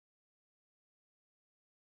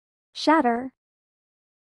Shatter.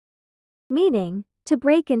 Meaning, to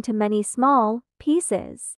break into many small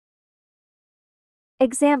pieces.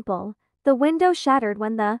 Example, the window shattered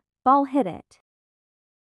when the ball hit it.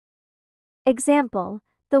 Example,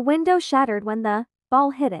 the window shattered when the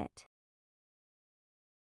ball hit it.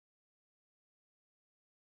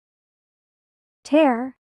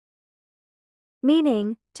 Tear.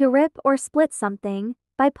 Meaning, to rip or split something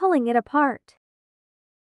by pulling it apart.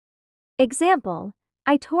 Example,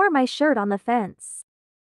 I tore my shirt on the fence.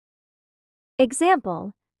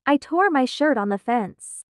 Example, I tore my shirt on the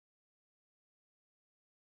fence.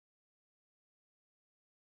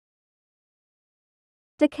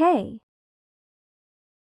 Decay.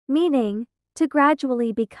 Meaning, to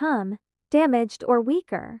gradually become damaged or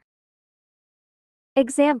weaker.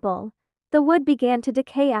 Example, the wood began to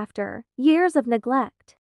decay after years of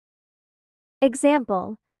neglect.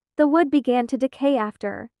 Example, the wood began to decay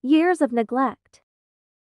after years of neglect.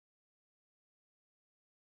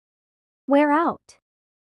 Wear out.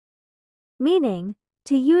 Meaning,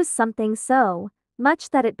 to use something so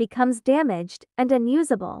much that it becomes damaged and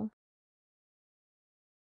unusable.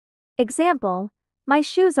 Example, my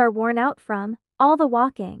shoes are worn out from all the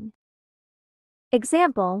walking.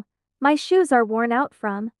 Example, my shoes are worn out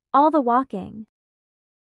from all the walking.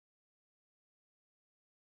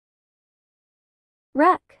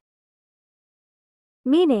 Wreck.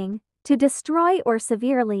 Meaning, to destroy or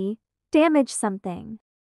severely damage something.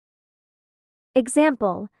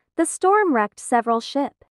 Example, the storm wrecked several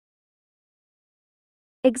ships.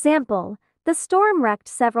 Example, the storm wrecked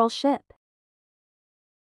several ships.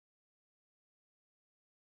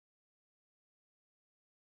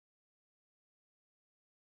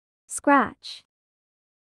 Scratch.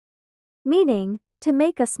 Meaning, to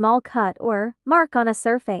make a small cut or mark on a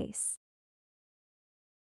surface.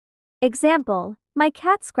 Example, my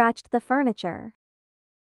cat scratched the furniture.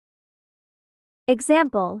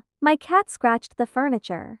 Example, my cat scratched the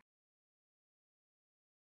furniture.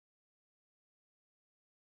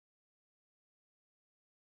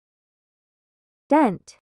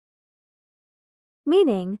 Dent.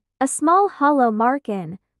 Meaning, a small hollow mark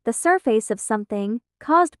in the surface of something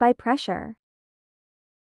caused by pressure.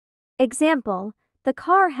 Example, the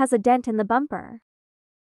car has a dent in the bumper.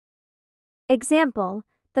 Example,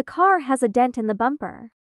 the car has a dent in the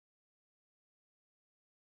bumper.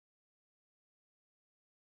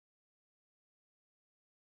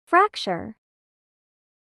 Fracture.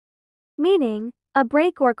 Meaning, a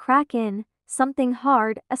break or crack in something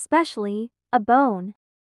hard, especially a bone.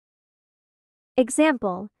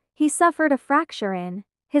 Example, he suffered a fracture in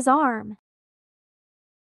his arm.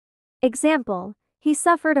 Example, he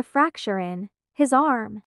suffered a fracture in his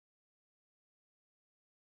arm.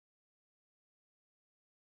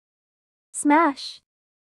 Smash.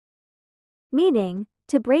 Meaning,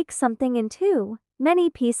 to break something into many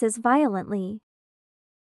pieces violently.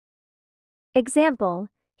 Example,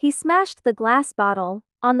 he smashed the glass bottle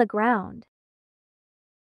on the ground.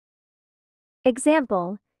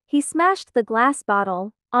 Example, he smashed the glass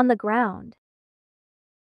bottle on the ground.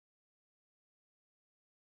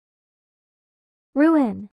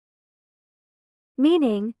 Ruin.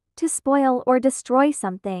 Meaning, to spoil or destroy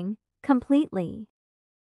something completely.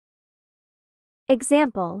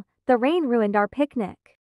 Example, the rain ruined our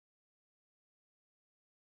picnic.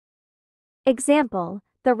 Example,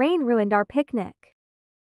 the rain ruined our picnic.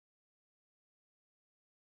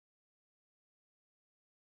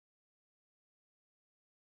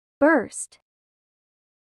 Burst.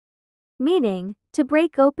 Meaning, to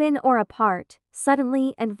break open or apart,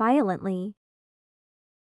 suddenly and violently.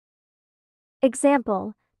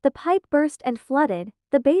 Example, the pipe burst and flooded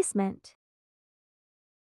the basement.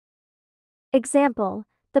 Example,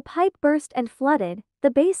 the pipe burst and flooded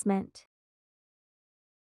the basement.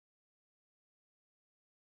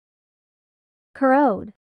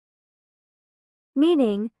 Corrode.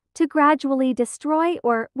 Meaning, to gradually destroy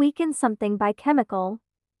or weaken something by chemical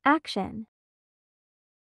action.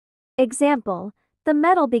 Example, the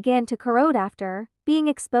metal began to corrode after being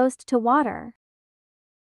exposed to water.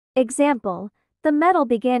 Example, the metal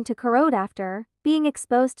began to corrode after being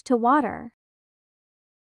exposed to water.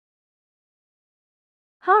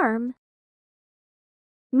 Harm.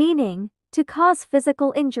 Meaning, to cause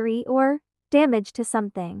physical injury or damage to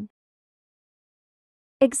something.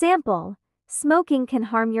 Example, smoking can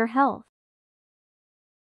harm your health.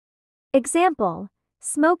 Example,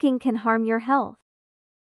 smoking can harm your health.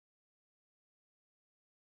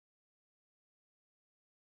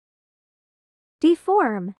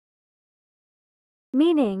 Deform.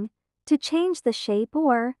 Meaning, to change the shape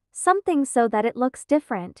or something so that it looks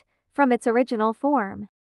different from its original form.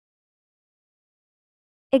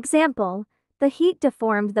 Example, the heat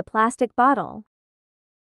deformed the plastic bottle.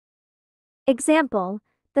 Example,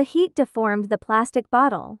 the heat deformed the plastic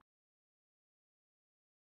bottle.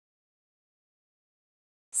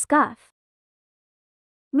 Scuff.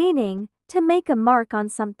 Meaning, to make a mark on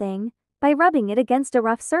something by rubbing it against a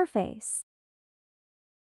rough surface.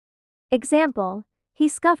 Example, he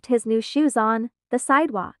scuffed his new shoes on the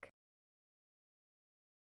sidewalk.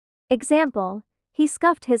 Example, he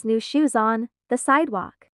scuffed his new shoes on the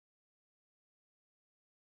sidewalk.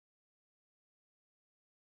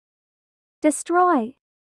 Destroy.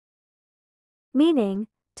 Meaning,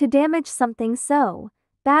 to damage something so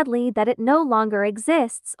badly that it no longer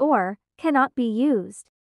exists or cannot be used.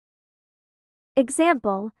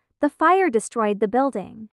 Example, the fire destroyed the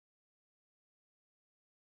building.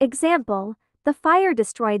 Example, the fire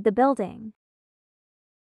destroyed the building.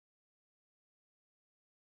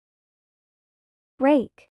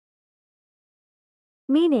 Break.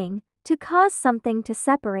 Meaning, to cause something to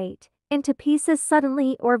separate into pieces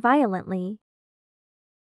suddenly or violently.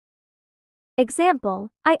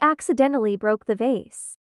 Example, I accidentally broke the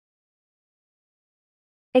vase.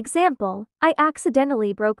 Example, I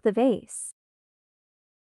accidentally broke the vase.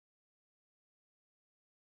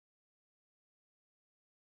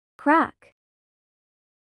 Crack.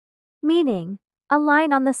 Meaning, a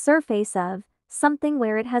line on the surface of something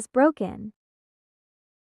where it has broken.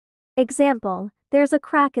 Example, there's a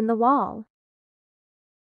crack in the wall.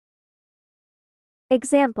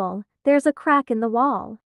 Example, there's a crack in the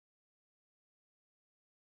wall.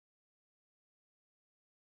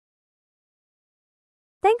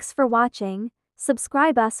 Thanks for watching.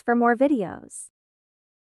 Subscribe us for more videos.